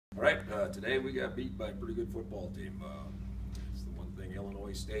Today we got beat by a pretty good football team. It's the one thing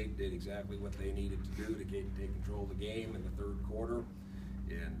Illinois State did exactly what they needed to do to take control of the game in the third quarter,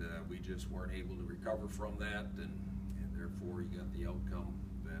 and we just weren't able to recover from that, and therefore you got the outcome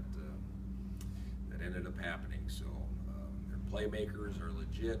that ended up happening. So their playmakers are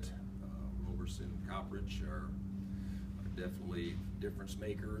legit. Roberson and Coppridge are definitely difference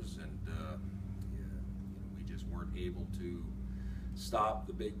makers, and we just weren't able to stop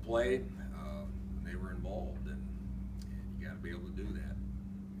the big play when they were involved, and you got to be able to do that,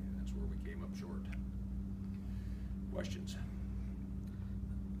 and that's where we came up short. Questions?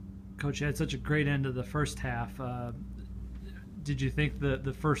 Coach, you had such a great end of the first half. Did you think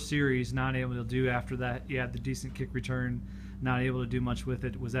the first series, not able to do after that, you had the decent kick return, not able to do much with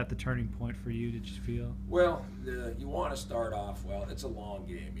it, was that the turning point for you, did you feel? Well, you want to start off, well, it's a long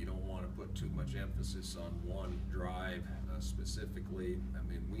game. You don't want to put too much emphasis on one drive specifically. I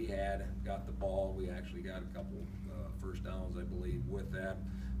mean, we had got the ball. We actually got a couple first downs, I believe, with that.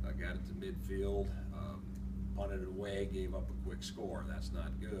 Got it to midfield, punted it away, gave up a quick score. That's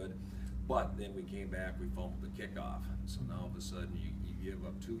not good. But then we came back, we fumbled the kickoff. So now all of a sudden you give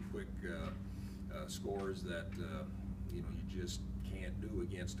up two quick scores that you just can't do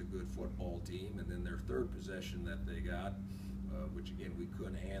against a good football team. And then their third possession that they got, which again we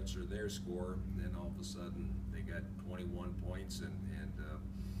couldn't answer their score, and then all of a sudden they got 21 points, and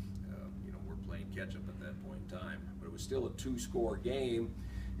we're playing catch up at that point in time. But it was still a two-score game,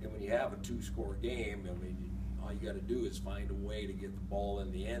 and when you have a two-score game, I mean, all you got to do is find a way to get the ball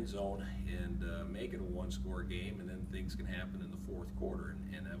in the end zone and make it a one-score game, and then things can happen in the fourth quarter,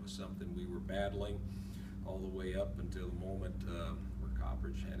 and that was something we were battling all the way up until the moment where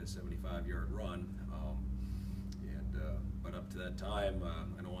Coppridge had a 75-yard run. But up to that time,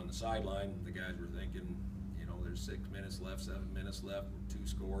 I know on the sideline, the guys were thinking, there's 6 minutes left, 7 minutes left, 2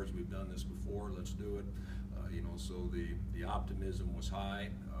 scores, we've done this before, let's do it. So the optimism was high.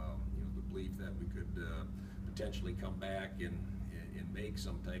 The belief that we could potentially come back and make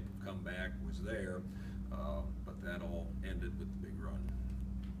some type of comeback was there, but that all ended with the big run.